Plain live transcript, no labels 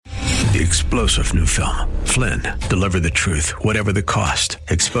The explosive new film, Flynn, Deliver the Truth, Whatever the Cost,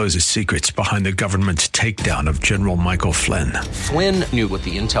 exposes secrets behind the government's takedown of General Michael Flynn. Flynn knew what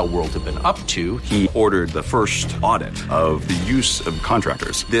the intel world had been up to. He ordered the first audit of the use of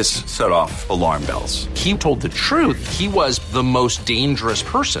contractors. This set off alarm bells. He told the truth. He was the most dangerous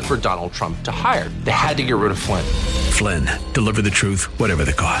person for Donald Trump to hire. They had to get rid of Flynn. Flynn, Deliver the Truth, Whatever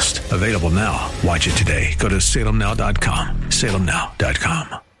the Cost. Available now. Watch it today. Go to salemnow.com.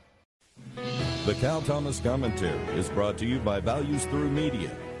 salemnow.com. The Cal Thomas Commentary is brought to you by Values Through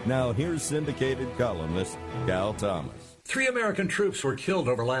Media. Now here's syndicated columnist Cal Thomas. 3 American troops were killed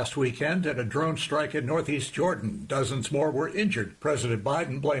over last weekend in a drone strike in northeast Jordan. Dozens more were injured. President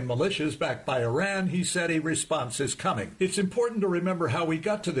Biden blamed militias backed by Iran. He said a response is coming. It's important to remember how we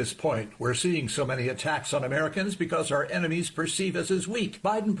got to this point. We're seeing so many attacks on Americans because our enemies perceive us as weak.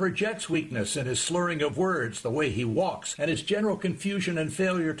 Biden projects weakness in his slurring of words, the way he walks, and his general confusion and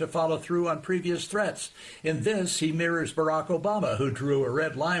failure to follow through on previous threats. In this, he mirrors Barack Obama, who drew a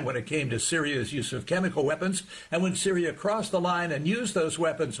red line when it came to Syria's use of chemical weapons, and when Syria crossed the line and used those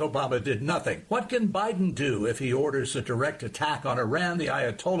weapons, Obama did nothing. What can Biden do if he orders a direct attack on Iran? The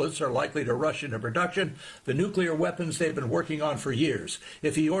Ayatollahs are likely to rush into production the nuclear weapons they've been working on for years.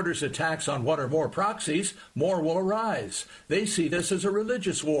 If he orders attacks on one or more proxies, more will arise. They see this as a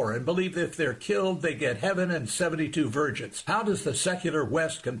religious war and believe that if they're killed, they get heaven and 72 virgins. How does the secular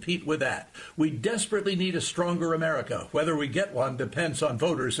West compete with that? We desperately need a stronger America. Whether we get one depends on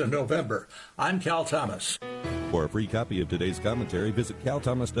voters in November. I'm Cal Thomas. For a free copy of today's commentary, visit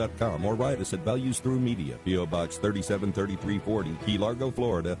calthomas.com or write us at Values Through Media, P.O. Box 373340, Key Largo,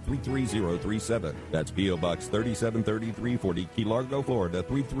 Florida 33037. That's P.O. Box 373340, Key Largo, Florida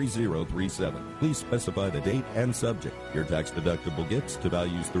 33037. Please specify the date and subject. Your tax-deductible gifts to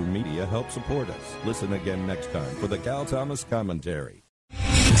Values Through Media help support us. Listen again next time for the Cal Thomas Commentary.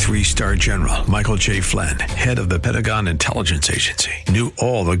 3-star General Michael J. Flynn, head of the Pentagon Intelligence Agency, knew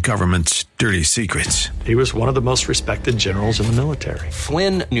all the government's dirty secrets. He was one of the most respected generals in the military.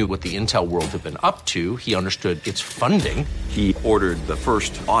 Flynn knew what the intel world had been up to. He understood its funding. He ordered the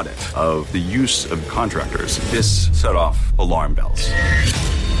first audit of the use of contractors. This set off alarm bells.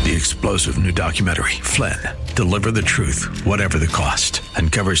 The explosive new documentary, Flynn, Deliver the Truth, Whatever the Cost,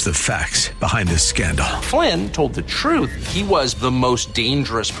 uncovers the facts behind this scandal. Flynn told the truth. He was the most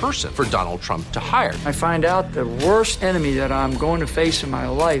dangerous person for Donald Trump to hire. I find out the worst enemy that I'm going to face in my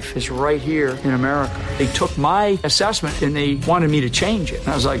life is right here in America. They took my assessment and they wanted me to change it. And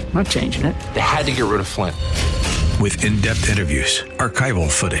I was like, I'm not changing it. They had to get rid of Flynn. With in-depth interviews, archival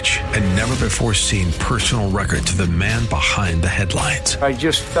footage, and never-before-seen personal records of the man behind the headlines. I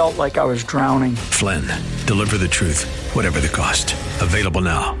just felt like I was drowning. Flynn, Deliver the Truth, Whatever the Cost. Available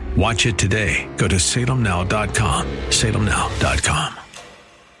now. Watch it today. Go to salemnow.com. salemnow.com.